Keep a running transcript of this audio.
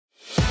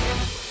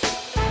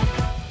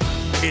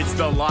It's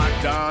the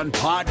Locked On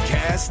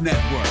Podcast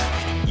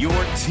Network, your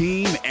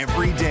team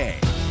every day.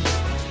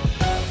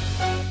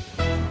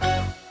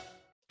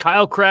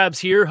 Kyle Krabs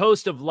here,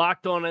 host of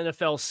Locked On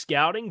NFL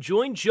Scouting.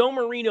 Join Joe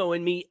Marino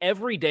and me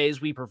every day as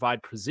we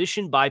provide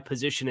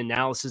position-by-position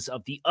analysis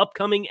of the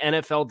upcoming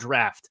NFL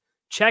Draft.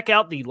 Check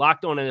out the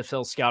Locked On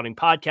NFL Scouting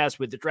podcast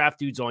with the Draft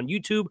Dudes on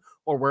YouTube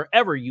or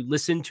wherever you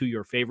listen to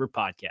your favorite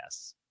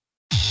podcasts.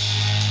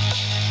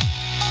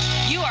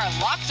 You are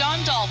Locked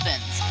On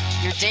Dolphins,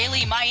 your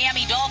daily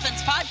Miami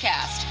Dolphins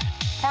podcast,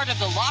 part of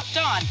the Locked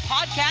On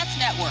Podcast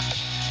Network,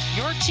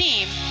 your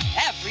team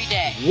every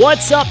day.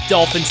 What's up,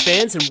 Dolphins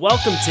fans, and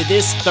welcome to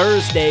this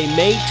Thursday,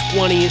 May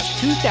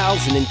 20th,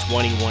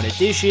 2021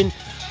 edition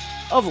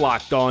of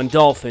Locked On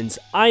Dolphins.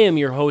 I am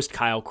your host,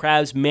 Kyle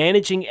Krabs,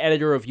 managing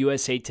editor of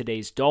USA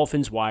Today's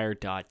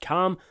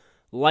DolphinsWire.com,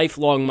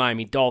 lifelong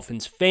Miami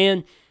Dolphins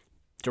fan,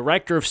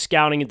 director of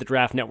scouting at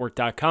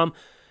thedraftnetwork.com,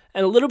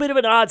 and a little bit of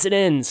an odds and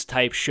ends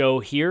type show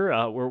here.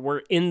 We're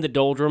in the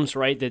doldrums,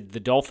 right? The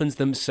Dolphins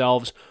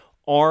themselves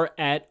are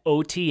at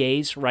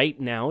OTAs right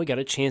now. We got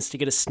a chance to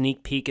get a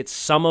sneak peek at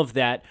some of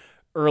that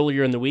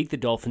earlier in the week. The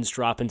Dolphins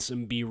dropping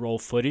some B-roll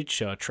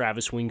footage.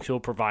 Travis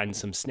Wingfield providing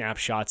some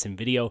snapshots and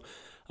video.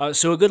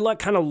 So a good luck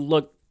kind of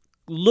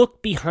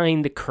look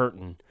behind the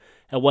curtain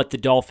at what the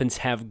Dolphins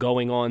have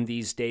going on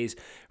these days.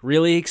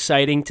 Really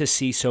exciting to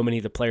see so many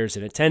of the players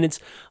in attendance.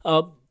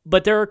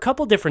 But there are a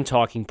couple different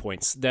talking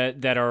points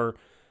that are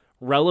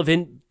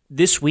relevant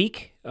this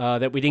week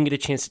that we didn't get a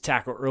chance to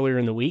tackle earlier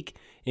in the week,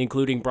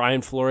 including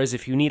Brian Flores.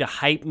 If you need a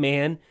hype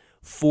man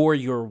for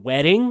your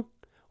wedding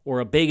or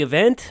a big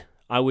event,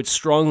 I would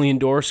strongly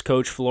endorse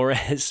Coach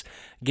Flores.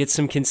 Get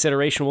some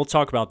consideration. We'll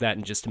talk about that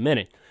in just a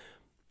minute.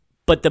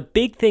 But the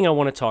big thing I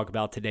want to talk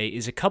about today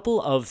is a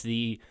couple of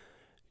the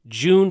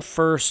June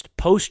 1st,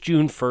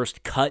 post-June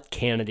 1st cut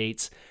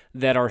candidates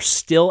that are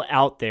still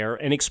out there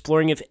and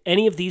exploring if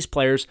any of these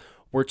players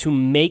were to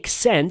make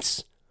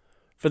sense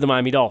for the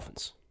Miami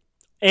Dolphins.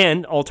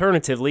 And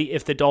alternatively,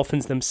 if the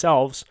Dolphins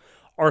themselves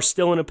are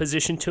still in a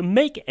position to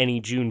make any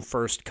June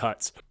 1st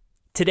cuts.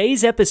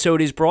 Today's episode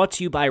is brought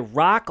to you by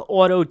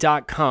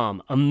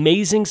RockAuto.com.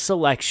 Amazing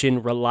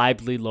selection,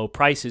 reliably low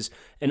prices,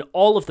 and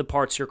all of the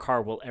parts your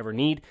car will ever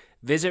need.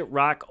 Visit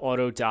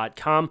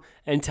RockAuto.com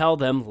and tell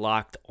them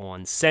Locked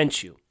On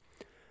sent you.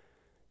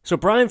 So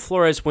Brian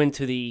Flores went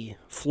to the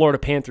Florida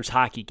Panthers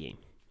hockey game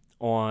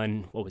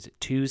on,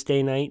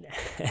 Tuesday night?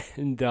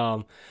 And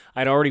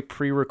I'd already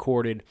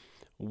pre-recorded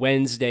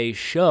Wednesday's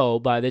show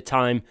by the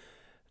time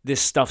this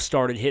stuff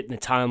started hitting the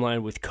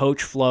timeline with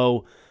Coach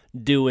Flo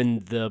doing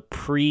the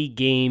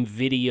pre-game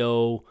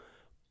video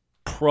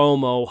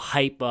promo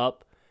hype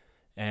up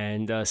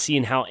and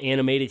seeing how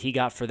animated he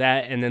got for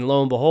that. And then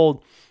lo and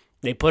behold,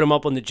 they put him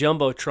up on the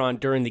Jumbotron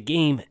during the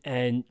game,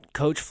 and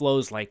Coach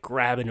Flo's like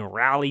grabbing a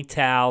rally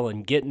towel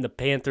and getting the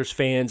Panthers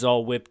fans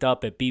all whipped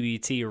up at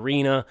BB&T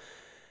Arena.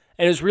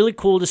 And it was really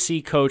cool to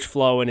see Coach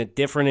Flo in a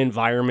different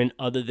environment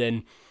other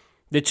than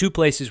the two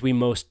places we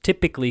most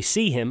typically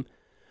see him,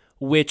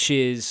 which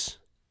is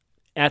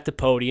at the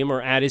podium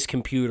or at his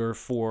computer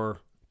for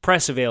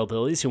press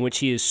availabilities, in which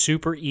he is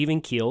super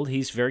even-keeled.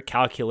 He's very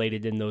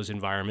calculated in those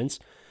environments,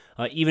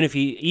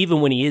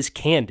 even when he is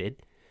candid.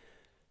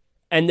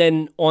 And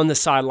then on the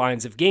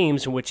sidelines of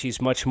games, in which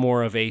he's much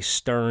more of a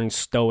stern,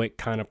 stoic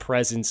kind of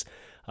presence,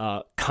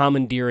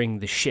 commandeering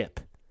the ship.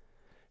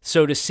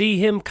 So to see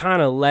him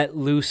kind of let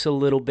loose a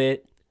little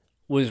bit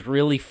was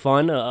really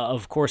fun.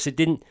 Of course, it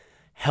didn't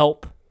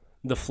help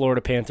the Florida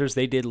Panthers.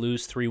 They did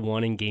lose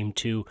 3-1 in Game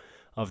 2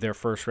 of their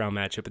first-round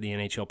matchup of the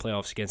NHL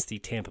playoffs against the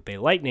Tampa Bay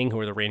Lightning, who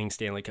are the reigning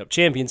Stanley Cup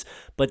champions.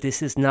 But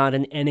this is not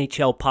an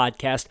NHL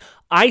podcast.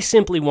 I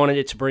simply wanted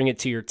it to bring it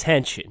to your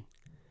attention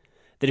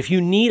that if you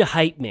need a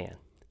hype man,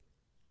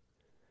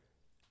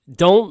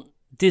 don't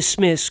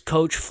dismiss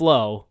Coach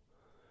Flo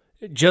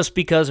just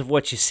because of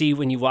what you see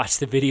when you watch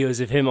the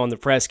videos of him on the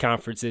press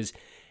conferences.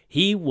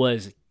 He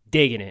was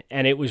digging it,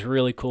 and it was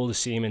really cool to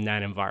see him in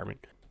that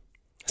environment.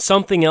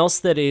 Something else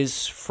that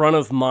is front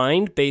of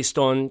mind based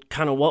on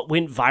kind of what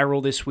went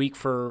viral this week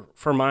for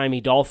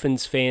Miami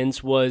Dolphins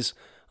fans was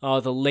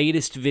the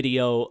latest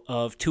video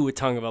of Tua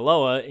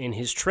Tagovailoa in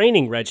his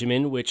training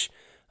regimen, which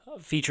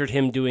featured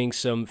him doing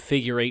some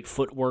figure-8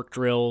 footwork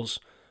drills,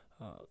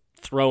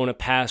 throwing a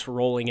pass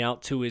rolling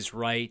out to his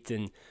right,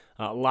 and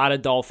a lot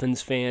of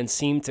Dolphins fans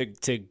seem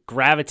to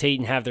gravitate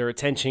and have their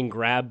attention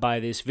grabbed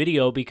by this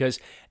video because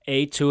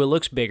Tua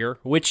looks bigger,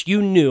 which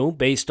you knew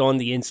based on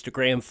the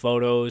Instagram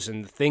photos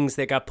and the things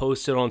that got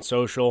posted on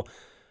social.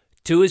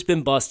 Tua's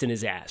been busting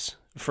his ass,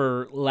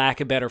 for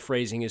lack of better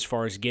phrasing, as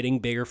far as getting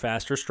bigger,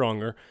 faster,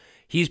 stronger.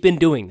 He's been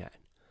doing that.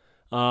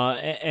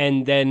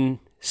 And then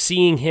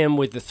seeing him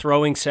with the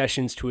throwing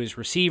sessions to his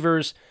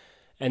receivers,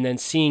 and then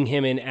seeing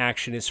him in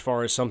action as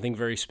far as something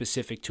very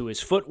specific to his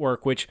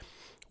footwork, which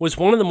was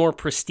one of the more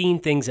pristine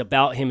things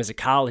about him as a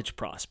college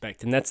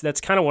prospect. And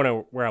that's kind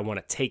of where I want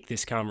to take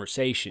this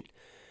conversation.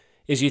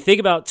 Is you think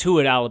about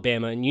Tua at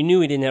Alabama, and you knew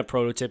he didn't have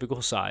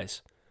prototypical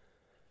size.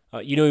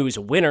 You knew he was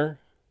a winner.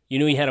 You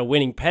knew he had a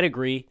winning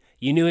pedigree.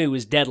 You knew he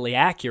was deadly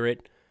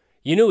accurate.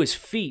 You knew his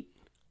feet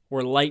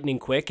were lightning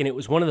quick, and it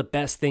was one of the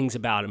best things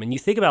about him. And you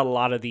think about a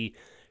lot of the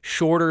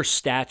shorter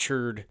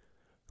statured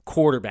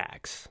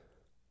quarterbacks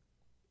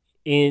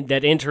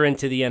that enter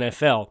into the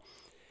NFL,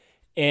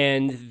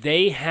 and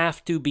they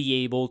have to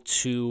be able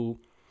to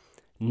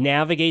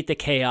navigate the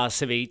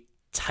chaos of a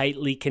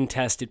tightly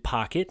contested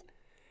pocket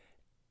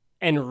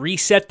and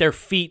reset their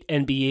feet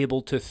and be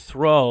able to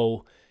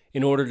throw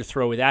in order to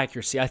throw with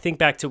accuracy. I think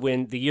back to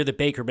when the year that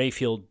Baker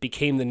Mayfield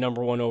became the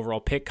number 1 overall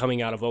pick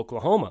coming out of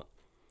Oklahoma.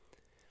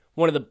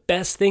 One of the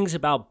best things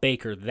about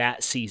Baker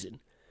that season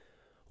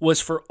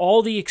was for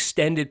all the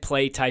extended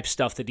play type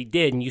stuff that he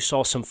did, and you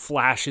saw some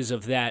flashes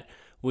of that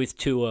with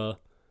Tua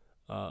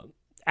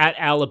at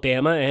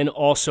Alabama and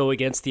also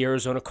against the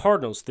Arizona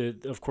Cardinals.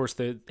 Of course,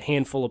 the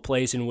handful of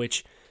plays in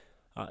which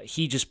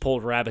he just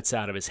pulled rabbits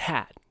out of his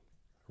hat,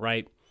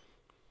 right?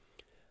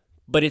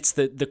 But it's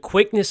the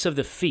quickness of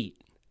the feet.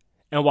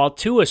 And while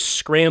Tua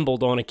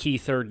scrambled on a key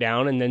third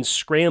down and then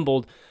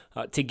scrambled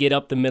to get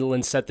up the middle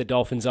and set the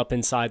Dolphins up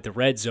inside the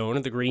red zone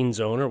or the green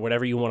zone or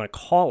whatever you want to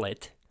call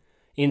it,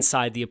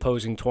 inside the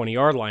opposing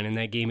 20-yard line in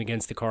that game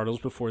against the Cardinals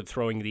before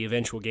throwing the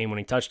eventual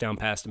game-winning touchdown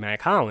pass to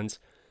Mac Hollins,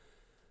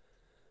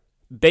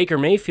 Baker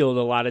Mayfield,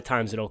 a lot of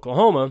times at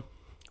Oklahoma,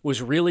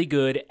 was really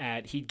good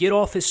at, he'd get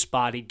off his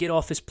spot, he'd get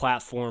off his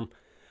platform,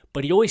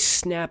 but he'd always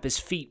snap his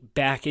feet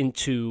back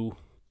into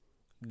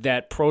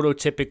that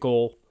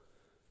prototypical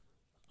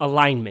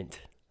alignment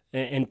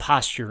and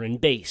posture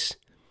and base.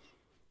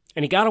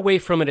 And he got away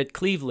from it at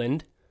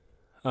Cleveland,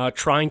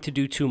 trying to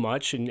do too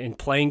much and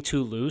playing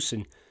too loose.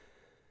 And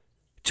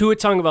Tua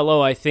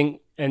Tagovailoa, I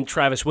think, and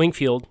Travis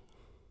Wingfield,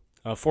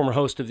 a former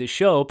host of this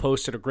show,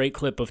 posted a great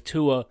clip of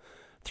Tua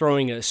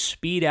throwing a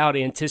speed-out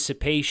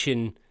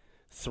anticipation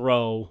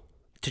throw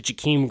to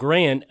Jakeem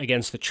Grant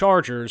against the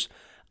Chargers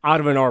out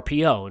of an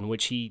RPO, in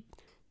which he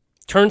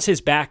turns his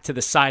back to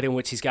the side in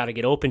which he's got to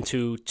get open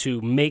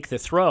to make the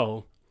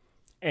throw,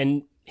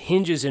 and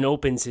hinges and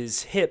opens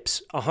his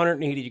hips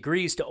 180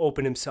 degrees to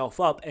open himself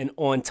up and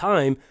on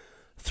time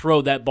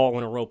throw that ball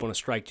in a rope on a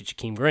strike to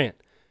Jakeem Grant.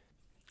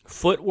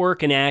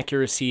 Footwork and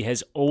accuracy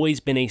has always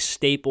been a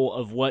staple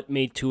of what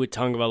made Tua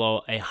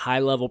Tagovailoa a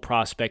high-level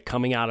prospect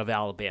coming out of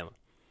Alabama.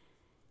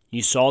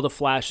 You saw the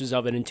flashes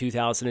of it in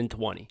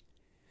 2020.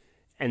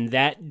 And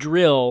that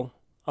drill,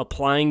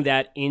 applying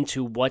that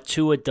into what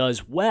Tua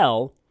does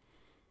well,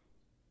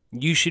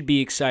 you should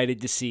be excited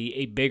to see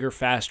a bigger,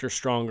 faster,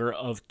 stronger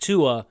of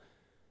Tua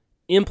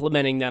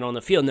implementing that on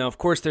the field. Now, of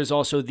course, there's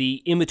also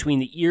the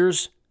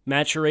in-between-the-ears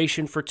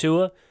maturation for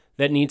Tua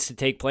that needs to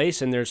take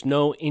place, and there's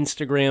no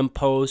Instagram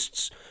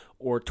posts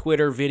or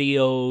Twitter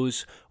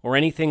videos or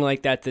anything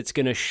like that that's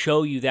going to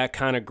show you that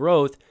kind of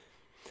growth.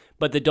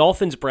 But the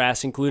Dolphins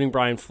brass, including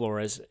Brian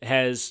Flores,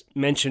 has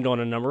mentioned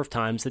on a number of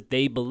times that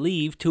they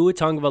believe Tua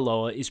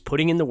Tagovailoa is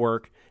putting in the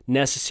work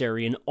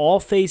necessary in all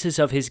phases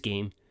of his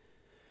game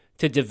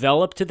to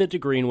develop to the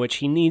degree in which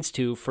he needs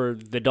to for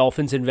the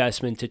Dolphins'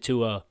 investment to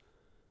Tua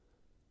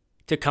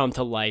to come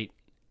to light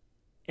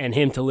and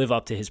him to live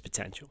up to his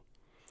potential.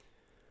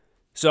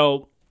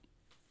 So,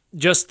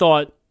 just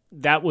thought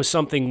that was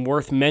something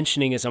worth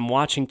mentioning as I'm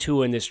watching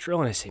Tua in this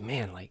drill, and I say,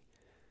 man, like,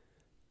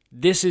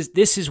 this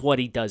is what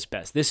he does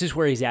best. This is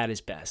where he's at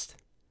his best.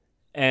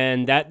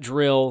 And that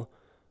drill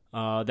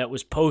that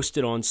was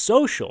posted on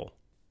social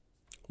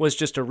was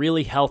just a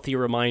really healthy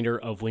reminder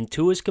of when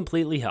Tua is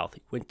completely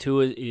healthy, when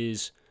Tua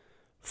is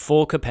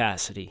full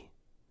capacity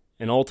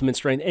and ultimate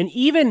strength. And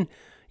even,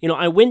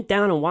 I went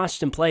down and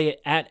watched him play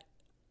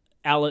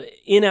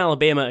in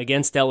Alabama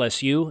against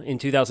LSU in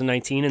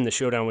 2019 in the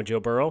showdown with Joe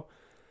Burrow.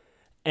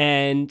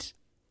 And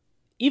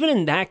even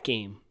in that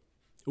game,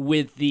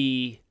 with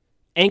the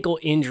ankle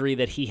injury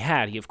that he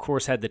had, he of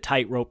course had the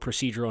tightrope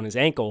procedure on his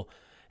ankle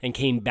and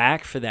came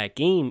back for that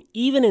game.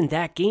 Even in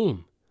that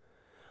game,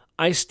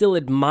 I still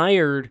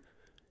admired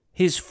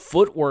his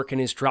footwork and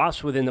his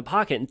drops within the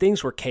pocket, and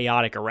things were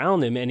chaotic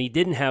around him, and he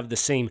didn't have the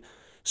same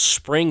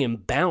spring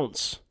and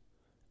bounce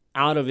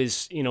out of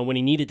his, when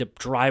he needed to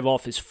drive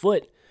off his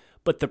foot.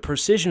 But the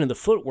precision of the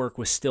footwork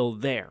was still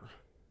there.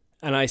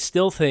 And I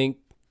still think,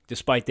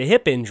 despite the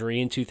hip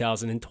injury in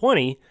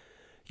 2020,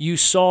 you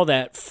saw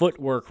that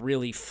footwork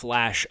really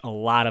flash a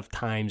lot of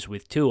times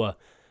with Tua.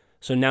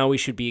 So now we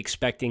should be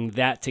expecting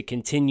that to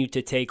continue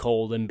to take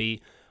hold and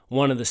be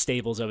one of the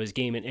staples of his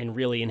game and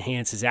really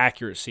enhance his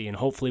accuracy. And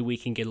hopefully we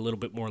can get a little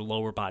bit more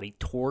lower body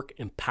torque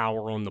and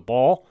power on the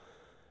ball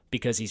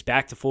because he's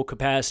back to full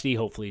capacity.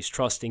 Hopefully he's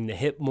trusting the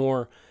hip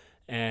more,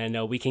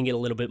 and we can get a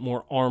little bit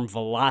more arm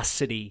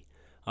velocity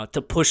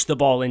to push the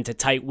ball into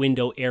tight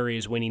window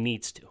areas when he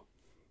needs to.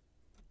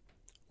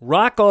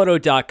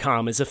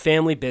 RockAuto.com is a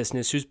family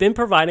business who's been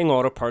providing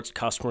auto parts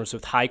customers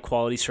with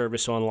high-quality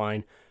service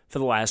online for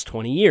the last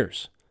 20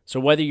 years. So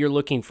whether you're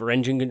looking for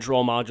engine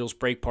control modules,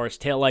 brake parts,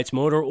 taillights,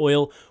 motor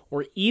oil,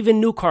 or even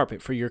new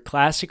carpet for your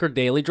classic or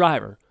daily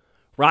driver,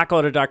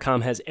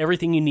 RockAuto.com has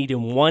everything you need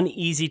in one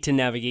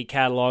easy-to-navigate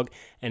catalog,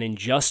 and in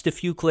just a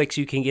few clicks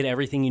you can get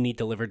everything you need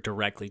delivered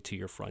directly to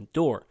your front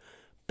door.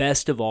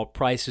 Best of all,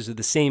 prices are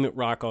the same at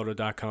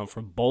RockAuto.com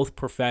for both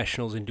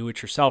professionals and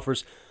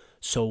do-it-yourselfers,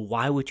 So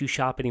why would you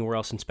shop anywhere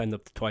else and spend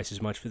up to twice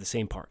as much for the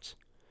same parts?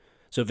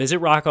 So visit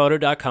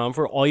rockauto.com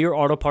for all your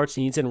auto parts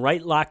needs and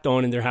write Locked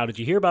On in their How Did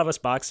You Hear About Us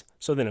box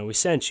so they know we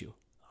sent you.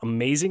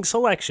 Amazing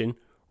selection,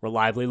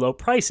 reliably low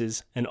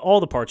prices, and all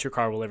the parts your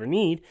car will ever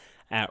need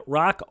at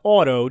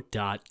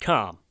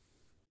rockauto.com.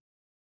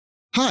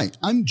 Hi,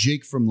 I'm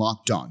Jake from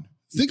Locked On.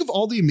 Think of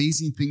all the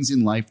amazing things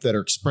in life that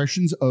are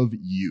expressions of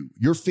you,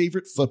 your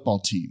favorite football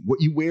team, what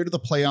you wear to the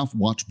playoff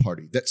watch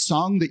party, that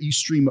song that you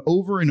stream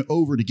over and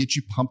over to get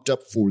you pumped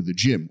up for the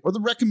gym, or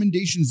the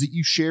recommendations that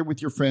you share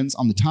with your friends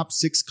on the top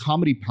 6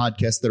 comedy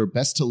podcasts that are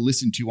best to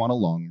listen to on a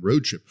long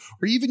road trip,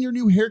 or even your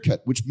new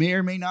haircut, which may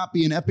or may not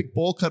be an epic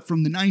bowl cut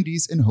from the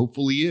 90s and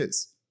hopefully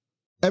is.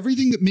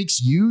 Everything that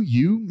makes you,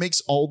 you makes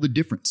all the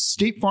difference.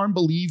 State Farm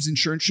believes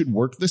insurance should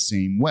work the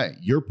same way.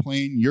 Your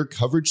plan, your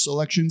coverage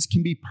selections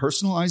can be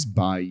personalized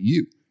by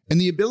you. And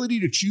the ability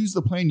to choose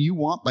the plan you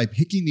want by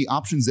picking the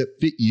options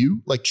that fit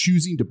you, like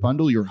choosing to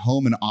bundle your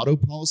home and auto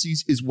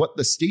policies, is what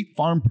the State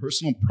Farm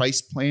Personal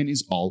Price Plan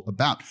is all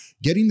about.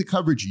 Getting the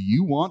coverage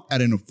you want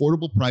at an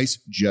affordable price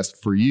just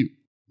for you.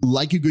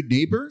 Like a good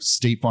neighbor,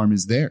 State Farm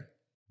is there.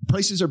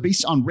 Prices are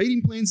based on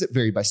rating plans that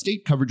vary by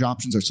state. Coverage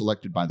options are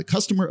selected by the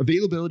customer.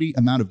 Availability,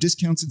 amount of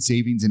discounts and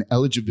savings, and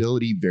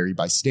eligibility vary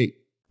by state.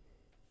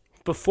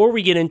 Before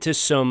we get into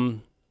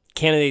some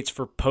candidates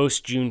for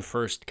post-June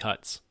 1st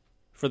cuts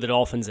for the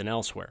Dolphins and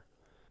elsewhere,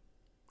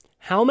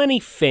 how many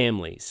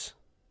families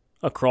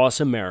across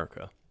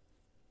America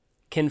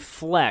can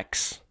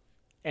flex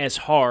as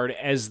hard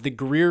as the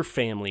Greer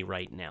family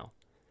right now?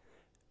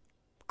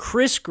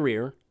 Chris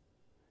Greer,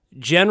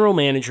 general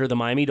manager of the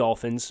Miami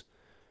Dolphins,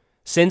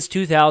 since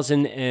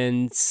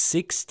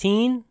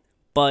 2016,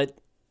 but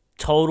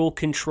total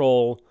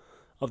control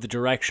of the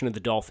direction of the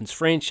Dolphins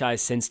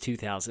franchise since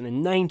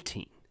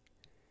 2019.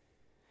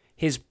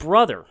 His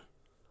brother,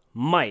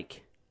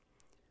 Mike,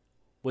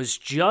 was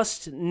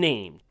just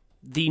named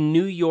the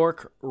New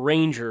York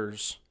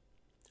Rangers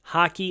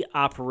hockey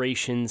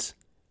operations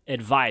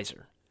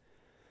advisor.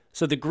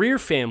 So the Greer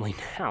family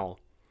now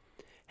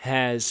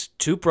has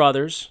 2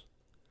 brothers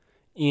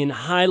in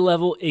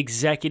high-level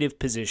executive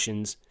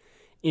positions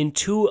in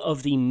 2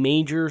 of the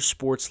major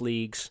sports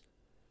leagues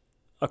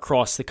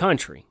across the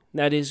country.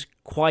 That is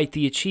quite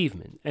the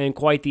achievement and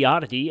quite the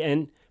oddity,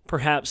 and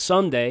perhaps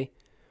someday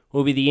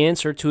will be the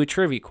answer to a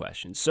trivia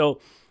question. So,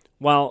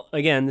 while,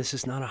 again, this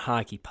is not a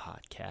hockey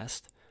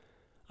podcast,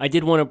 I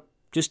did want to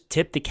just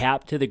tip the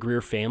cap to the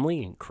Greer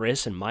family and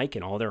Chris and Mike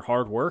and all their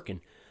hard work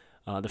and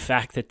the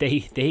fact that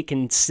they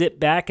can sit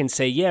back and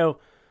say, yeah,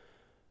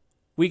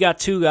 we got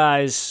 2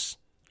 guys,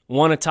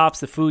 one atop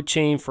the food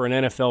chain for an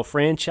NFL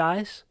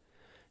franchise,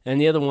 and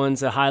the other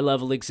one's a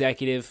high-level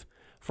executive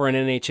for an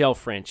NHL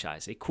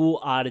franchise. A cool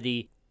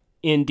oddity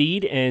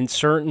indeed, and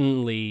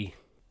certainly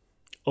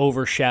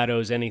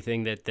overshadows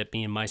anything that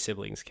me and my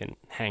siblings can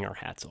hang our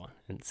hats on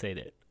and say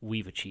that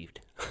we've achieved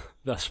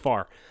thus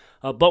far.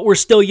 But we're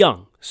still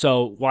young,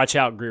 so watch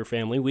out, Greer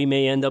family. We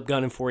may end up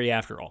gunning for you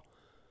after all.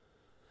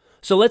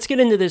 So let's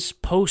get into this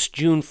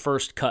post-June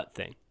 1st cut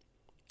thing,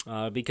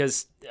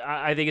 because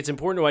I think it's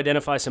important to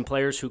identify some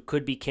players who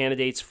could be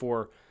candidates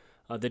for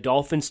the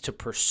Dolphins to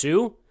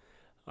pursue.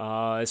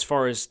 As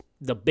far as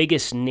the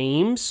biggest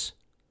names,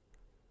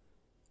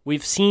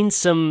 we've seen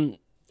some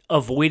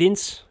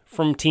avoidance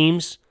from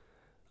teams.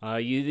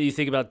 You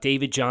think about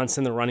David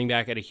Johnson, the running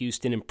back out of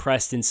Houston, and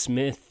Preston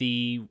Smith,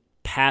 the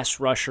pass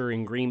rusher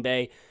in Green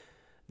Bay.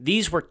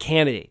 These were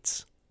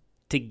candidates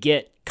to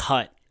get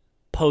cut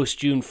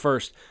post-June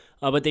 1st,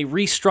 but they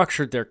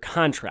restructured their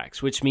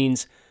contracts, which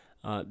means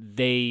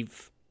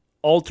they've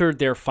altered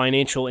their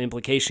financial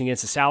implication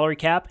against the salary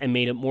cap and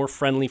made it more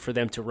friendly for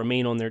them to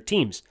remain on their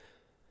teams.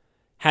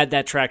 Had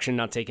that traction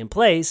not taken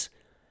place,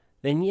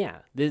 then yeah,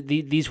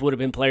 these would have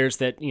been players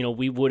that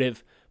we would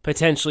have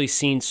potentially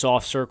seen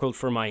soft-circled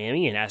for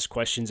Miami and asked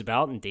questions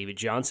about, and David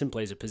Johnson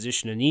plays a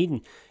position of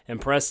need, and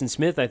Preston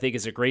Smith, I think,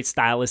 is a great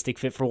stylistic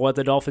fit for what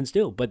the Dolphins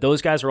do. But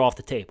those guys are off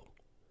the table.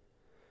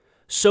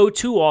 So,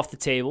 too, off the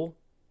table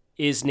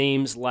is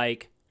names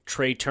like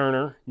Trey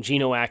Turner,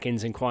 Geno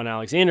Atkins, and Quan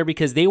Alexander,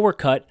 because they were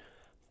cut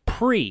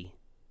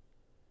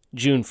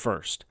pre-June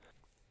 1st.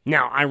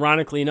 Now,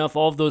 ironically enough,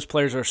 all of those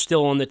players are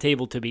still on the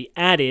table to be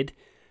added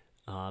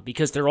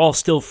because they're all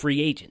still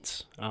free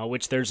agents,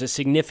 which there's a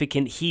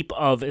significant heap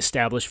of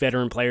established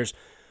veteran players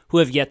who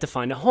have yet to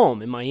find a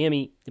home. In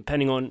Miami,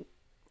 depending on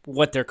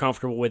what they're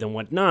comfortable with and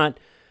what not,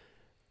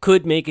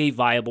 could make a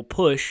viable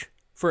push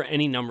for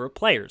any number of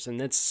players.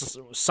 And that's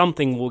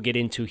something we'll get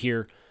into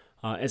here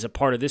as a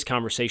part of this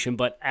conversation.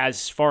 But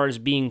as far as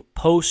being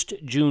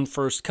post-June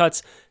 1st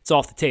cuts, it's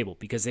off the table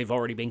because they've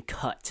already been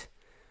cut.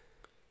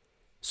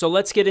 So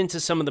let's get into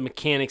some of the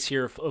mechanics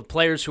here of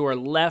players who are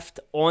left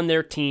on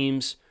their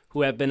teams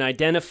who have been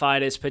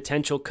identified as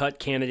potential cut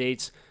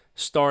candidates,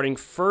 starting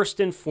first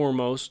and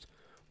foremost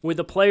with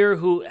a player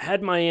who,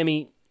 had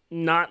Miami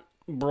not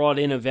brought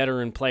in a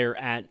veteran player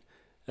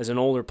as an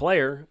older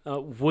player,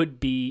 would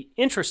be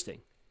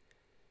interesting.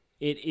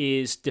 It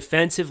is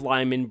defensive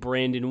lineman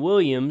Brandon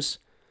Williams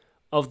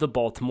of the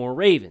Baltimore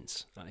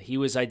Ravens. He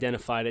was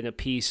identified in a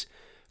piece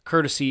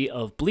courtesy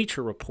of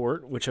Bleacher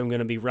Report, which I'm going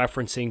to be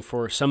referencing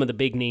for some of the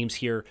big names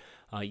here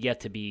yet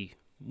to be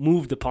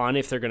moved upon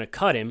if they're going to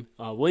cut him.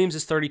 Williams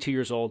is 32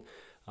 years old,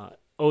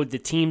 owed the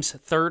team's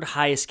third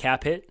highest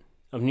cap hit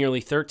of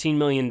nearly $13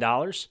 million,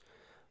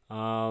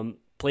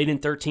 played in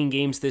 13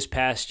 games this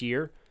past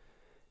year,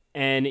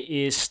 and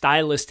is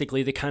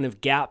stylistically the kind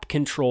of gap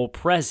control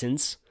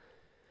presence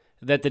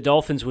that the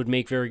Dolphins would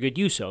make very good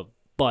use of.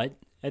 But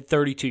at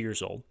 32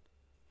 years old,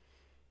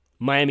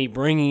 Miami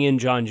bringing in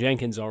John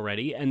Jenkins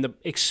already, and the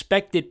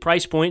expected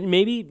price point,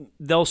 maybe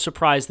they'll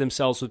surprise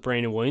themselves with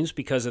Brandon Williams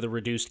because of the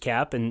reduced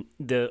cap and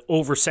the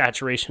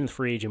oversaturation of the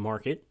free agent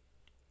market.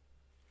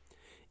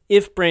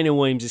 If Brandon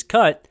Williams is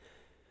cut,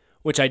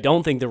 which I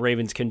don't think the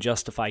Ravens can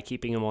justify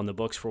keeping him on the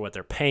books for what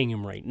they're paying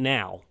him right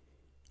now,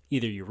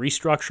 either you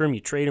restructure him, you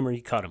trade him, or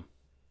you cut him.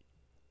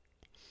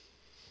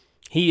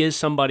 He is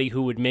somebody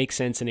who would make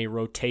sense in a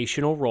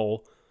rotational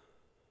role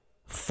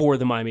for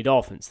the Miami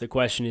Dolphins. The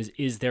question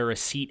is there a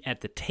seat at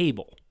the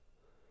table?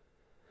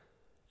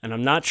 And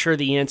I'm not sure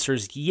the answer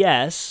is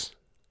yes,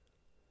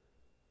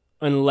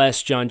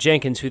 unless John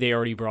Jenkins, who they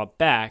already brought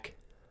back,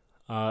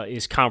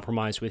 is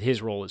compromised with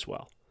his role as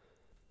well.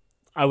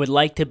 I would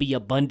like to be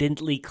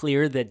abundantly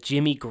clear that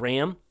Jimmy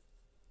Graham,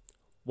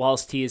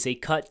 whilst he is a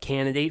cut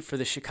candidate for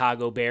the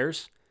Chicago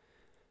Bears,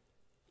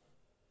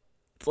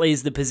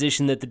 plays the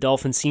position that the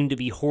Dolphins seem to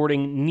be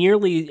hoarding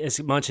nearly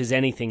as much as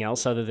anything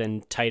else other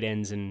than tight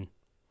ends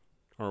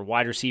or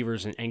wide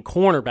receivers and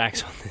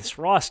cornerbacks on this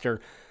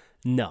roster.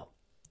 No,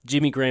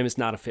 Jimmy Graham is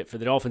not a fit for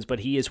the Dolphins,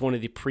 but he is one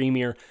of the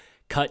premier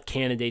cut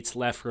candidates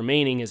left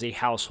remaining as a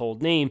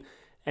household name,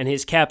 and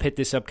his cap hit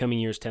this upcoming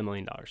year is $10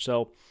 million.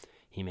 So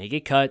he may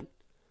get cut.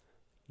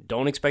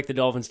 Don't expect the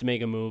Dolphins to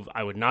make a move.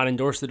 I would not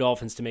endorse the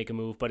Dolphins to make a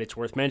move, but it's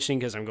worth mentioning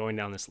because I'm going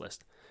down this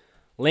list.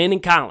 Landon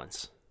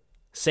Collins,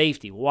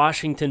 safety,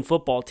 Washington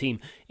football team.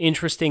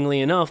 Interestingly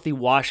enough, the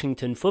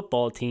Washington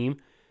football team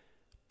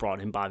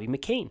brought in Bobby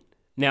McCain.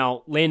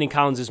 Now, Landon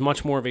Collins is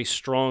much more of a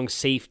strong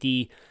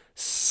safety /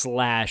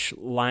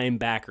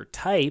 linebacker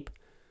type.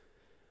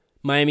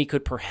 Miami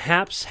could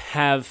perhaps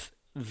have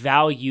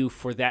value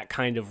for that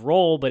kind of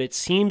role, but it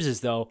seems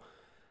as though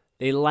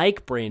they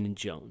like Brandon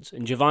Jones,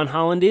 and Javon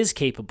Holland is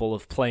capable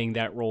of playing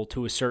that role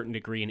to a certain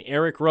degree, and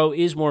Eric Rowe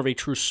is more of a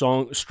true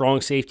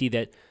strong safety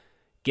that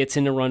gets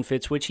into run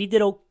fits, which he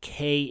did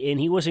okay, and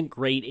he wasn't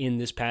great in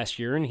this past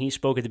year, and he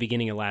spoke at the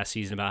beginning of last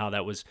season about how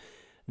that was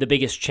the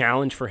biggest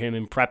challenge for him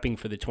in prepping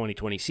for the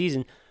 2020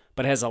 season,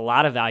 but has a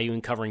lot of value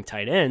in covering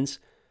tight ends.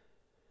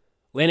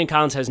 Landon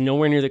Collins has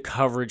nowhere near the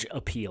coverage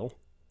appeal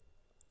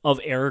of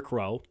Eric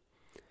Rowe,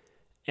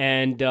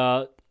 and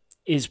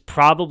is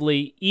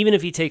probably, even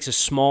if he takes a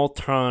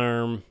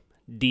small-term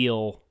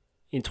deal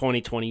in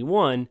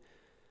 2021,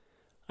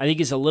 I think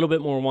he's a little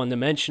bit more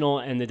one-dimensional,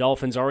 and the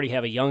Dolphins already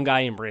have a young guy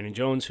in Brandon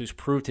Jones who's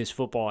proved his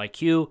football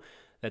IQ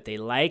that they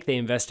like. They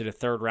invested a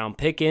third-round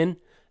pick in,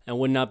 and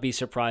would not be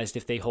surprised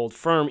if they hold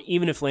firm,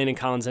 even if Landon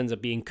Collins ends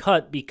up being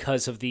cut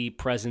because of the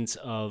presence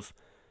of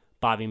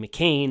Bobby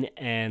McCain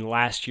and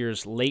last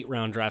year's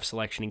late-round draft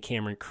selection in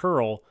Cameron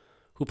Curl,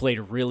 who played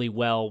really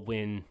well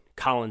when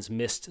Collins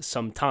missed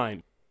some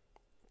time.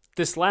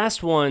 This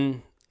last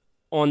one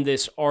on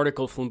this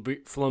article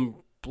from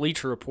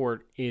Bleacher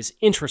Report is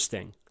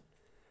interesting.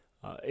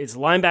 It's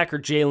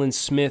linebacker Jalen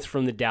Smith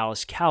from the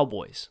Dallas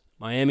Cowboys.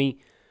 Miami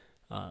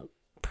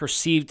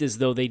perceived as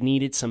though they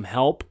needed some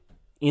help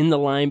in the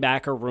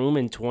linebacker room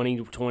in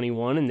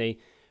 2021, and they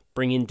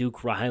bring in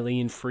Duke Riley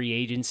in free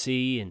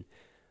agency and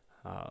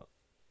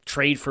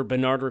trade for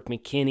Benardrick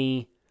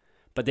McKinney,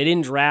 but they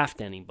didn't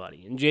draft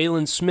anybody. And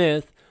Jalen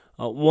Smith,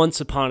 once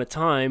upon a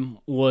time,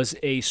 was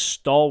a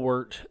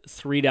stalwart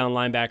three-down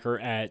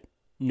linebacker at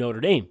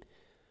Notre Dame.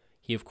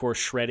 He, of course,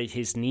 shredded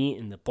his knee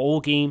in the bowl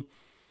game,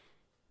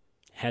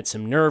 had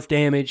some nerve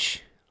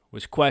damage,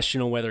 was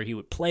questionable whether he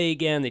would play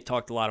again. They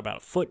talked a lot about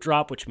a foot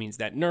drop, which means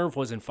that nerve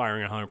wasn't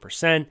firing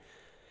 100%.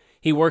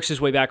 He works his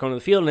way back onto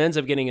the field and ends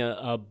up getting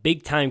a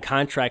big-time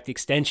contract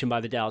extension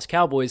by the Dallas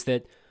Cowboys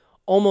that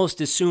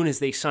almost as soon as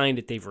they signed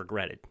it, they've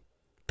regretted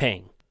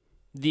paying.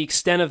 The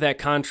extent of that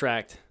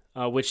contract,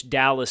 which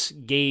Dallas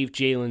gave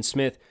Jalen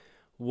Smith,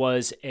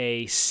 was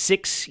a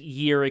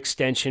 6-year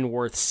extension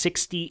worth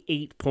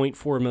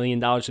 $68.4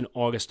 million in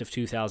August of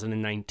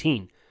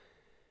 2019.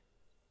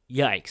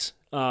 Yikes.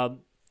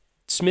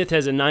 Smith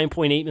has a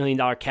 $9.8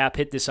 million cap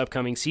hit this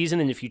upcoming season,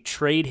 and if you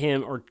trade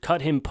him or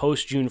cut him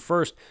post-June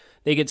 1st,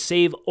 they could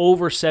save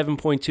over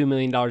 $7.2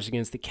 million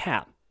against the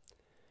cap.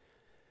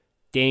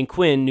 Dan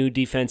Quinn, new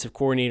defensive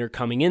coordinator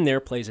coming in there,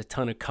 plays a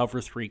ton of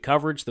cover 3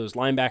 coverage. Those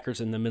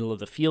linebackers in the middle of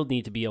the field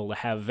need to be able to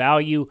have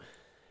value,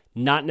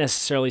 not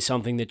necessarily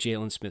something that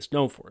Jalen Smith's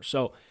known for.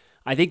 So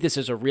I think this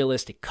is a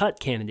realistic cut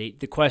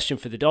candidate. The question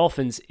for the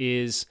Dolphins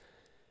is,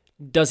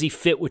 does he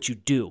fit what you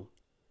do?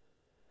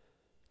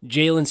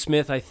 Jalen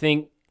Smith, I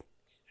think,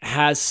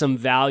 has some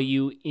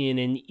value in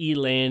an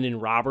Eland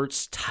and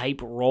Roberts type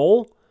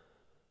role,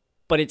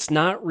 but it's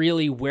not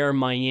really where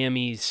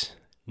Miami's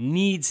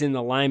needs in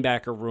the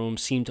linebacker room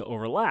seem to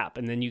overlap.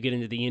 And then you get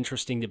into the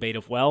interesting debate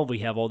of, well, we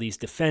have all these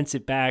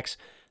defensive backs.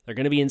 They're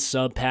going to be in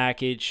sub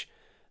package.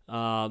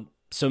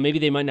 So maybe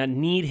they might not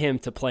need him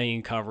to play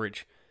in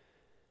coverage.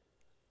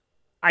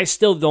 I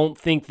still don't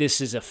think this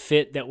is a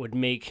fit that would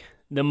make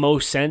the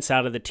most sense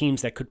out of the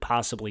teams that could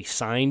possibly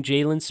sign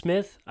Jalen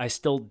Smith. I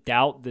still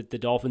doubt that the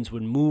Dolphins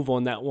would move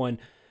on that one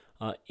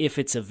if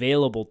it's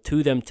available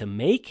to them to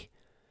make.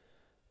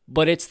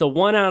 But it's the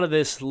one out of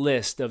this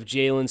list of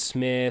Jalen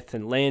Smith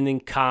and Landon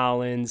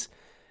Collins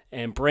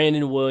and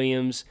Brandon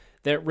Williams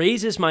that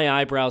raises my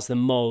eyebrows the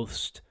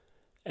most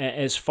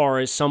as far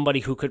as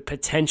somebody who could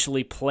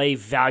potentially play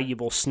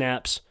valuable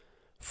snaps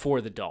for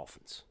the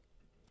Dolphins.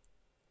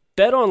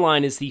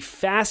 BetOnline is the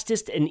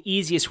fastest and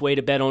easiest way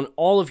to bet on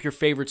all of your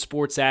favorite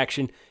sports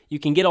action. You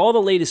can get all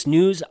the latest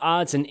news,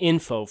 odds, and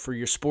info for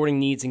your sporting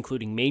needs,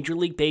 including Major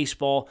League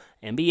Baseball,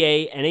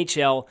 NBA,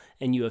 NHL,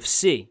 and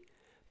UFC.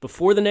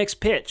 Before the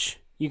next pitch,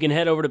 you can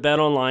head over to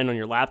BetOnline on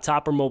your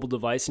laptop or mobile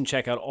device and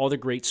check out all the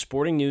great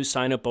sporting news,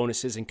 sign-up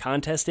bonuses, and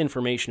contest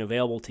information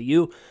available to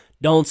you.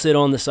 Don't sit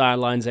on the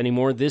sidelines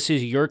anymore. This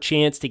is your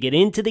chance to get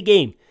into the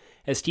game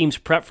as teams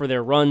prep for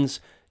their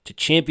runs to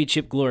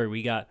championship glory.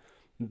 We got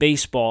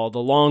baseball, the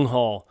long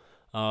haul.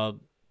 The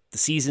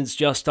season's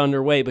just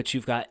underway, but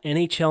you've got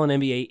NHL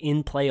and NBA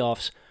in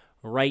playoffs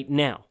right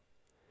now.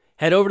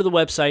 Head over to the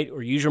website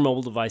or use your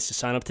mobile device to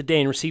sign up today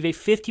and receive a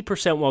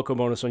 50% welcome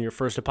bonus on your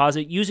first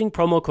deposit using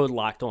promo code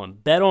LOCKEDON.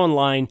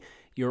 BetOnline,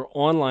 your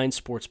online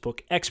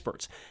sportsbook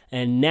experts.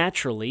 And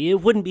naturally,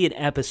 it wouldn't be an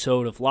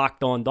episode of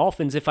Locked On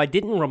Dolphins if I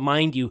didn't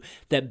remind you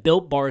that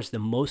Built Bar is the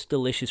most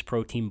delicious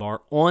protein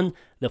bar on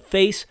the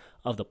face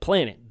of the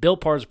planet.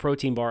 Built Bar is a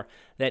protein bar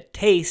that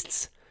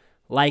tastes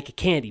like a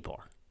candy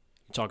bar.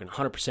 You're talking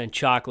 100%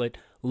 chocolate,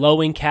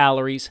 low in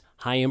calories,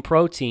 high in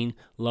protein,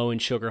 low in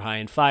sugar, high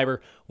in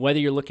fiber. Whether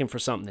you're looking for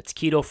something that's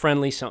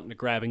keto-friendly, something to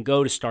grab and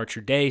go to start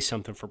your day,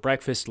 something for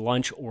breakfast,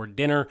 lunch, or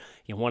dinner,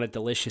 you want a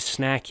delicious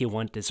snack, you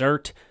want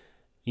dessert,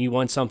 you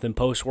want something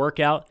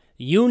post-workout,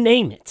 you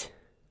name it.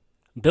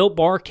 Built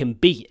Bar can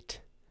be it.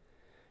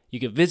 You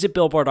can visit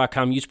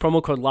BuiltBar.com, use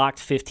promo code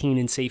LOCKED15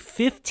 and save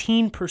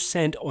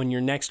 15% on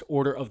your next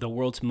order of the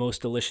world's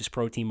most delicious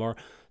protein bar.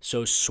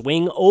 So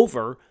swing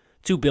over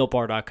to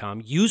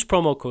BuiltBar.com, use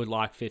promo code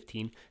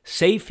LOCKED15,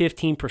 save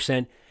 15%,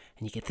 and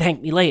you can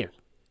thank me later.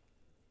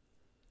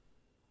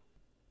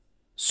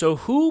 So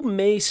who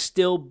may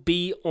still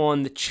be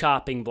on the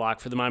chopping block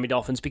for the Miami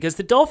Dolphins? Because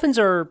the Dolphins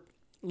are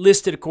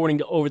listed according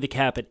to Over the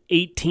Cap at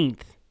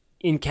 18th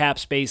in cap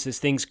space as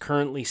things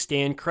currently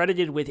stand,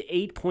 credited with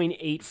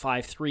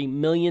 $8.853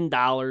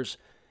 million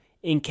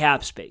in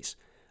cap space.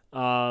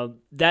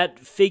 That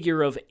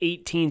figure of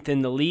 18th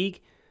in the league,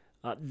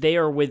 they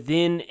are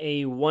within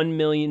a $1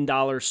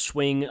 million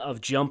swing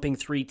of jumping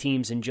three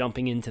teams and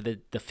jumping into the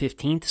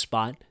 15th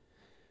spot.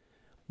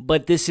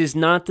 But this is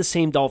not the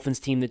same Dolphins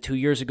team that 2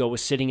 years ago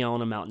was sitting out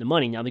on a mountain of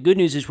money. Now, the good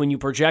news is when you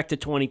project to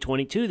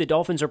 2022, the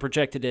Dolphins are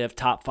projected to have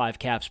top 5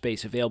 cap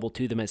space available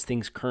to them as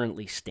things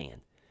currently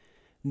stand.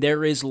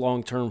 There is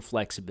long-term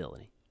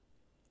flexibility.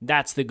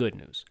 That's the good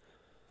news.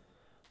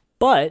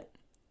 But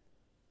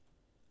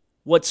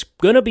what's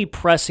going to be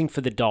pressing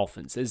for the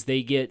Dolphins as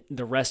they get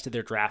the rest of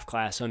their draft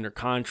class under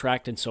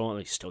contract and so on,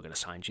 they're still going to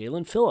sign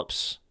Jalen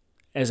Phillips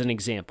as an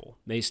example.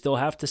 They still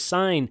have to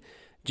sign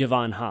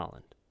Javon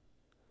Holland.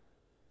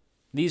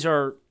 These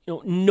are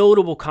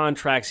notable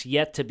contracts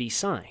yet to be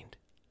signed.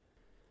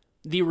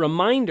 The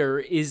reminder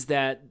is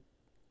that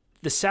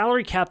the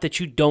salary cap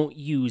that you don't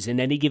use in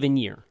any given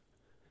year,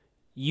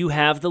 you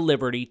have the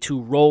liberty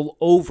to roll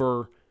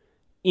over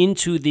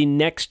into the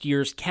next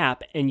year's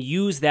cap and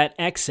use that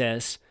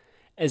excess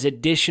as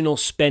additional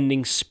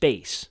spending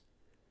space.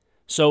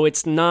 So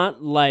it's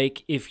not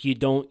like if you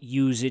don't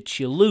use it,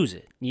 you lose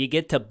it. You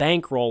get to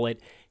bankroll it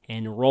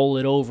and roll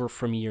it over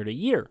from year to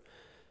year.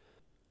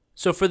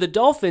 So for the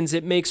Dolphins,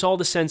 it makes all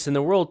the sense in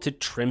the world to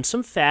trim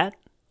some fat,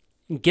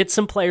 get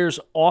some players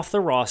off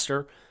the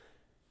roster,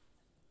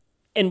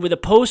 and with a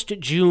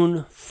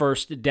post-June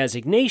 1st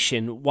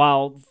designation,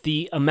 while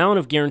the amount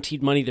of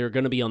guaranteed money they're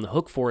going to be on the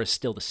hook for is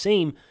still the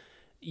same,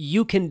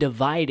 you can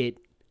divide it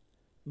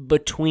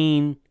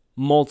between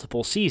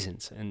multiple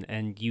seasons,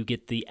 and you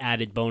get the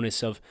added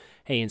bonus of,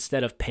 hey,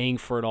 instead of paying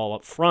for it all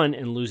up front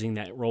and losing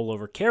that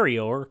rollover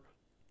carryover,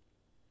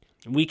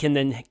 we can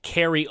then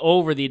carry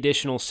over the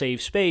additional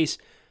save space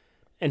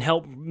and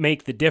help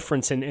make the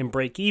difference and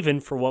break even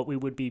for what we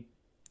would be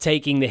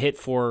taking the hit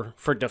for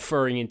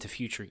deferring into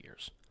future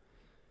years.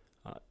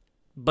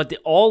 But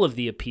all of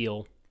the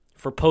appeal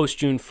for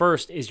post-June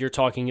 1st is you're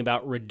talking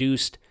about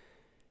reduced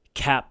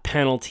cap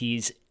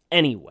penalties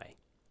anyway.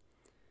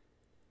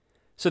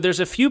 So there's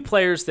a few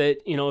players that,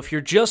 if you're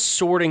just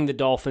sorting the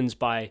Dolphins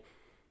by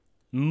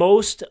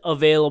most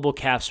available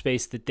cap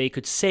space that they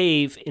could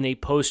save in a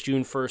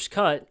post-June 1st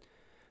cut,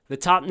 the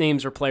top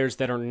names are players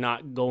that are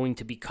not going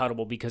to be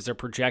cuttable because they're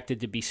projected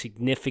to be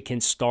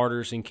significant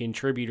starters and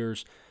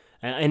contributors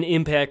and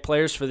impact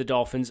players for the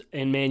Dolphins.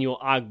 Emmanuel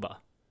Ogbah.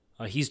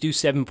 He's due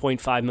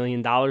 $7.5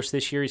 million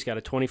this year. He's got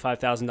a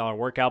 $25,000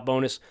 workout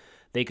bonus.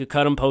 They could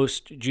cut him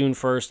post June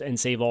 1st and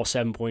save all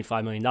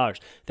 $7.5 million.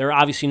 They're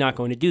obviously not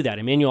going to do that.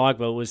 Emmanuel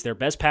Ogbah was their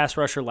best pass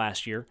rusher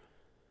last year.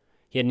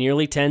 He had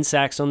nearly 10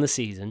 sacks on the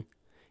season.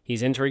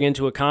 He's entering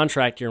into a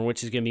contract year in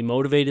which he's going to be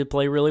motivated to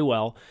play really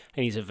well,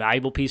 and he's a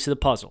valuable piece of the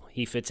puzzle.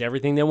 He fits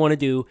everything they want to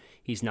do.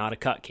 He's not a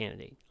cut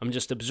candidate. I'm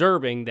just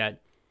observing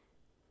that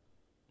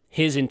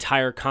his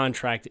entire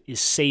contract is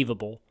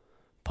savable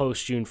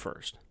post June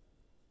 1st.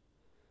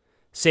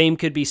 Same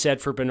could be said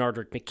for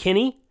Benardrick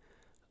McKinney.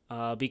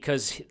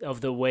 Because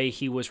of the way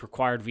he was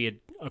acquired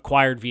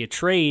via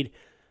trade,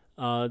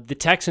 the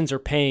Texans are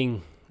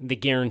paying the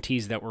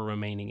guarantees that were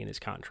remaining in his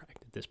contract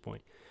at this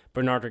point.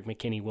 Benardrick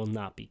McKinney will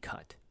not be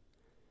cut.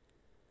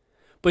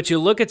 But you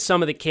look at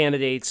some of the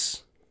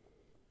candidates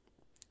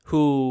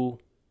who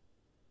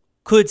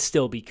could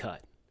still be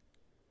cut.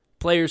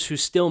 Players who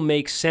still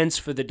make sense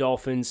for the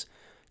Dolphins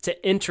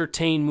to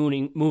entertain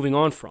moving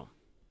on from.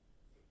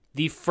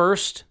 The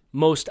first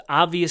most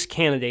obvious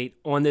candidate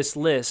on this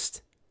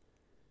list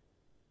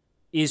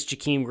is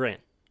Jakeem Grant,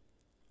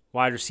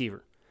 wide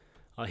receiver.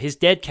 His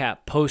dead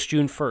cap post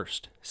June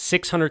 1st,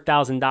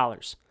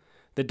 $600,000.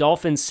 The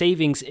Dolphins'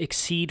 savings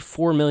exceed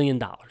 $4 million.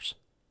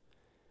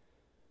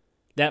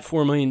 That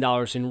 $4 million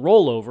in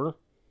rollover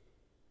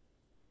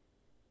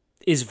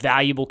is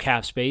valuable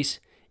cap space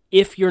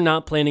if you're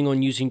not planning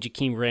on using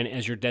Jakeem Grant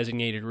as your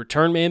designated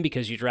return man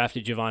because you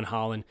drafted Javon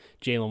Holland,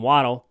 Jalen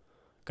Waddle,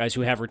 guys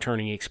who have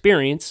returning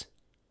experience.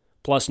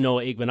 Plus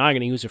Noah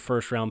Igbenogany, who's a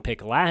first-round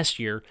pick last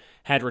year,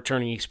 had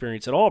returning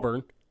experience at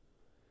Auburn.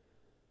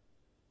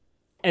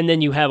 And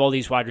then you have all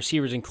these wide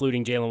receivers,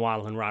 including Jalen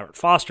Waddle and Robert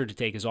Foster, to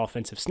take his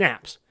offensive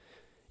snaps.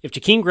 If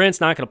Jakeem Grant's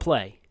not going to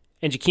play,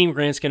 and Jakeem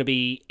Grant's going to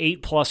be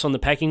 8+ on the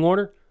pecking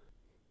order,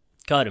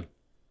 cut him.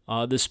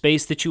 The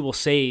space that you will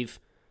save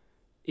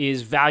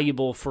is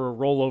valuable for a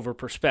rollover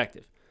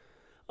perspective.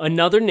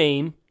 Another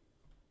name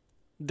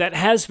that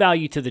has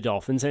value to the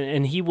Dolphins,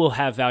 and he will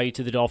have value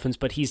to the Dolphins,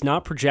 but he's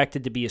not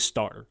projected to be a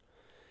starter.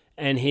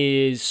 And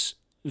his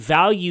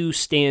value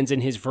stands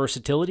in his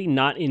versatility,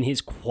 not in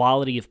his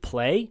quality of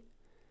play,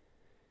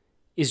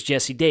 is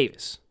Jesse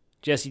Davis.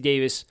 Jesse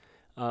Davis,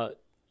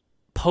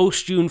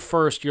 post-June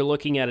 1st, you're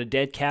looking at a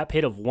dead cap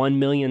hit of $1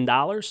 million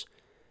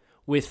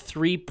with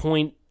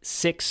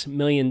 $3.6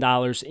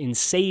 million in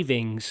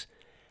savings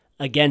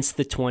against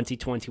the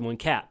 2021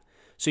 cap.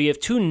 So you have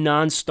two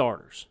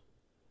non-starters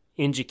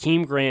in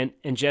Jakeem Grant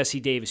and Jesse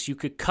Davis. You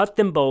could cut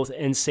them both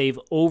and save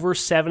over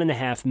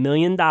 $7.5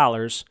 million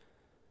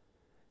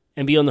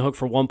and be on the hook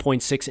for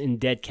 1.6 in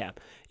dead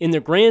cap. In the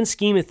grand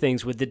scheme of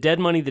things, with the dead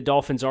money the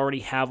Dolphins already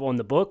have on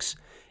the books,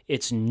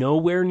 it's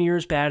nowhere near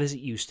as bad as it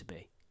used to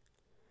be.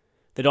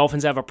 The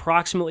Dolphins have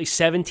approximately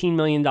 $17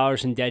 million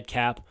in dead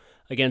cap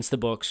against the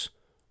books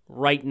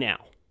right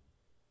now.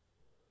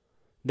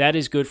 That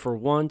is good for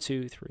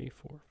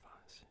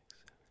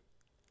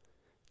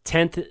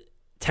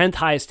 10th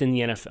highest in the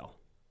NFL.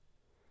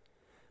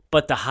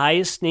 But the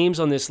highest names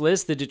on this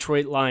list, the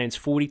Detroit Lions,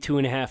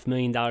 $42.5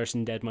 million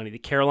in dead money. The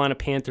Carolina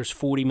Panthers,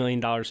 $40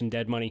 million in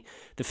dead money.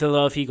 The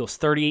Philadelphia Eagles,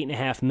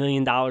 $38.5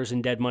 million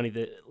in dead money.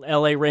 The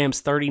LA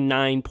Rams,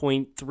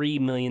 $39.3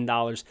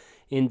 million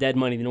in dead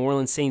money. The New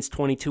Orleans Saints,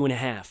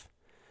 $22.5.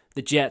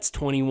 The Jets,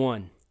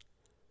 $21.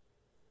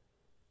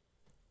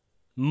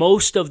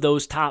 Most of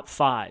those top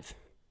five,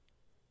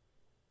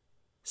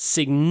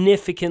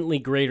 significantly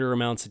greater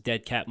amounts of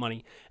dead cap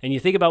money. And you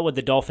think about what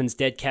the Dolphins'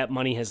 dead cap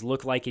money has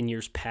looked like in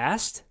years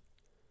past,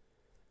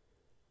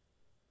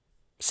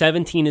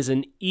 17 is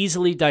an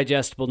easily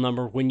digestible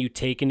number when you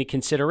take into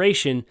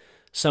consideration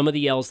some of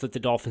the L's that the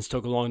Dolphins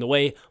took along the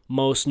way,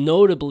 most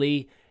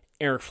notably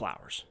Eric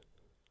Flowers.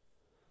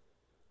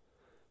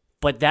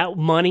 But that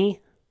money,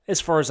 as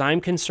far as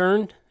I'm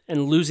concerned,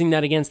 and losing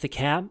that against the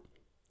cap,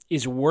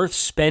 is worth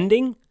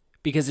spending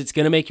because it's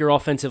going to make your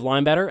offensive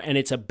line better, and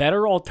it's a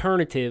better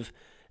alternative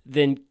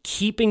than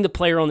keeping the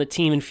player on the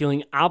team and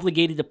feeling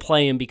obligated to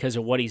play him because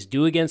of what he's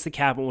due against the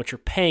cap and what you're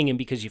paying him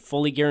because you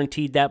fully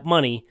guaranteed that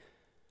money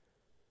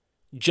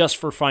just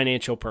for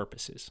financial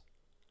purposes.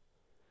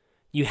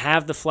 You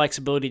have the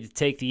flexibility to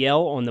take the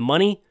L on the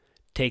money,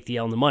 take the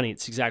L on the money.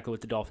 It's exactly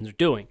what the Dolphins are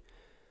doing.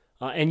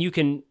 And you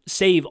can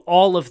save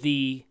all of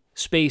the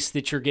space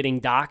that you're getting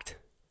docked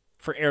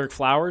for Eric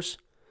Flowers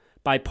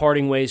by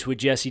parting ways with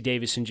Jesse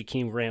Davis and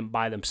Jakeem Grant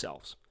by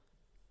themselves.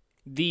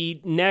 The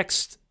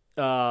next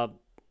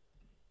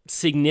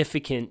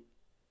significant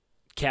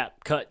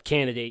cap cut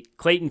candidate,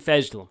 Clayton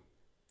Fejedelem,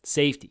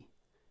 safety.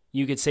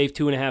 You could save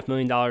 $2.5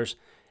 million,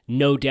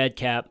 no dead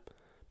cap,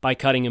 by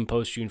cutting him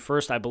post-June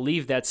 1st. I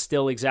believe that's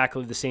still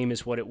exactly the same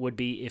as what it would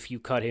be if you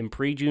cut him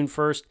pre-June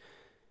 1st.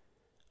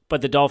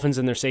 But the Dolphins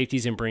and their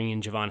safeties and bringing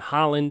in Javon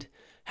Holland,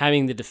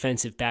 having the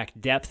defensive back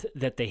depth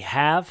that they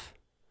have,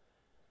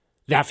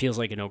 that feels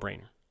like a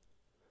no-brainer.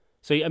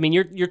 So, I mean,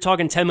 you're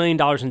talking $10 million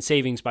in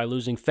savings by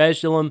losing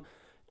Fejedelem,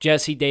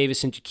 Jesse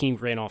Davis, and Jakeem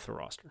Grant off the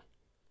roster,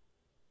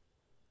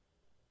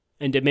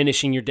 and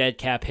diminishing your dead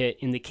cap hit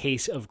in the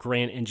case of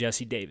Grant and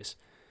Jesse Davis.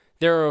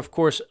 There are, of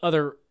course,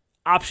 other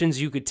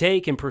options you could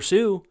take and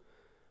pursue.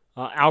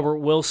 Albert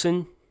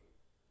Wilson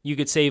You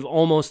could save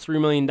almost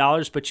 $3 million,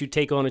 but you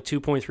take on a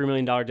 $2.3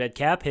 million dead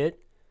cap hit.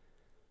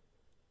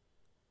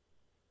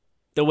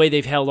 The way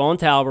they've held on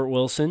to Albert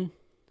Wilson,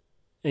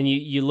 and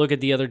you look at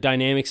the other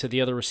dynamics of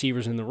the other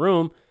receivers in the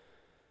room,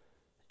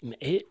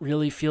 it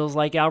really feels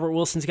like Albert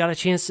Wilson's got a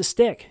chance to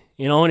stick.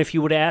 And if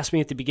you would have asked me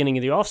at the beginning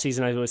of the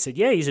offseason, I would have said,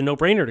 yeah, he's a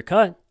no-brainer to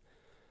cut.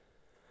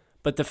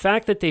 But the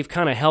fact that they've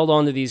kind of held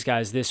on to these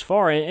guys this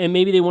far, and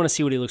maybe they want to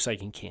see what he looks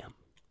like in camp.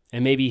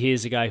 And maybe he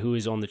is a guy who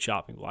is on the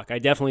chopping block. I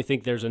definitely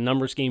think there's a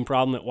numbers game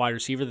problem at wide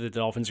receiver that the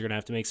Dolphins are going to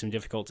have to make some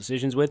difficult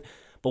decisions with.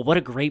 But what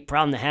a great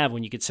problem to have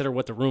when you consider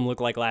what the room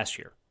looked like last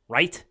year,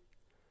 right?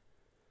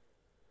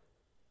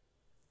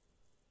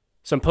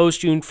 Some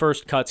post-June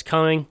 1st cuts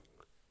coming.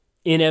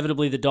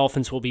 Inevitably, the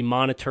Dolphins will be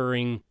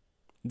monitoring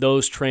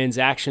those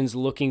transactions,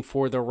 looking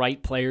for the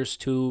right players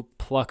to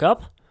pluck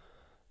up.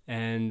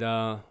 And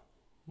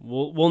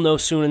we'll know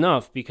soon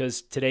enough,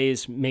 because today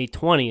is May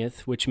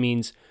 20th, which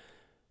means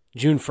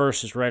June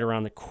 1st is right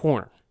around the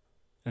corner.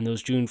 And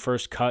those June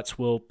 1st cuts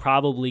will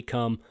probably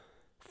come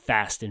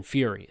fast and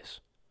furious.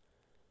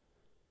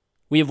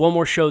 We have one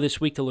more show this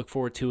week to look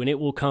forward to, and it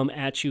will come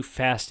at you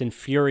fast and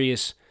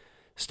furious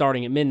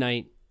starting at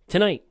midnight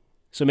tonight.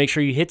 So make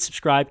sure you hit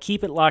subscribe.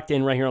 Keep it locked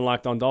in right here on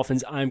Locked On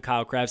Dolphins. I'm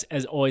Kyle Krabs.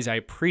 As always, I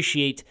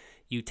appreciate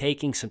you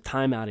taking some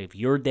time out of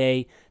your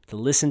day to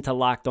listen to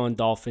Locked On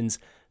Dolphins.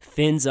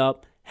 Fins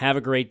up. Have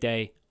a great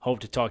day. Hope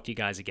to talk to you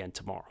guys again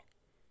tomorrow.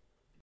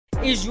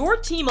 Is your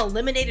team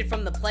eliminated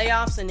from the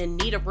playoffs and in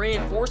need of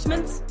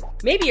reinforcements?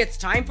 Maybe it's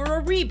time for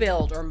a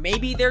rebuild, or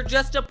maybe they're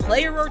just a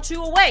player or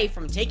two away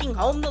from taking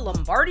home the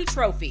Lombardi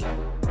Trophy.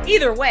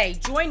 Either way,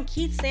 join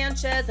Keith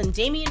Sanchez and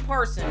Damian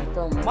Parson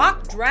for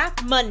Mock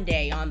Draft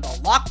Monday on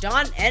the Locked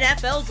On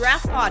NFL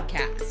Draft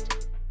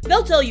Podcast.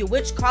 They'll tell you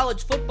which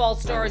college football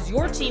stars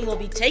your team will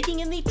be taking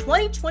in the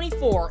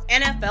 2024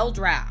 NFL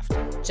Draft.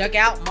 Check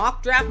out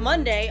Mock Draft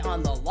Monday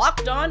on the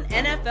Locked On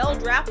NFL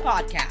Draft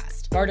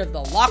Podcast, part of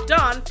the Locked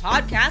On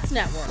Podcast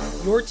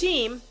Network, your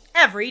team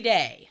every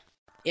day.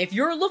 If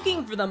you're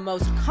looking for the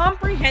most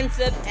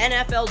comprehensive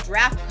NFL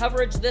draft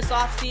coverage this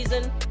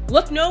offseason,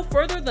 look no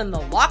further than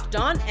the Locked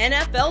On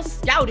NFL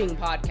Scouting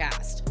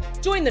Podcast.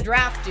 Join the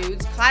draft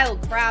dudes, Kyle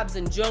Krabs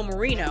and Joe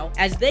Marino,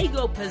 as they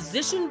go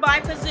position by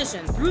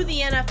position through the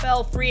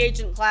NFL free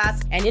agent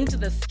class and into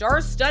the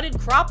star-studded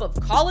crop of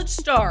college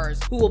stars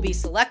who will be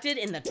selected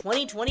in the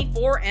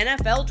 2024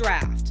 NFL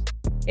Draft.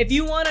 If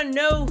you want to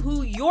know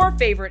who your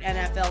favorite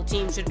NFL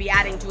team should be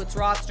adding to its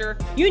roster,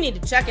 you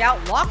need to check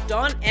out Locked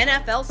On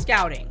NFL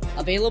Scouting,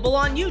 available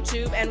on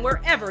YouTube and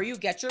wherever you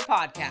get your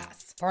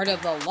podcasts. Part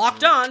of the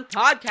Locked On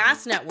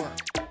Podcast Network,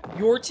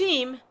 your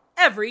team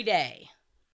every day.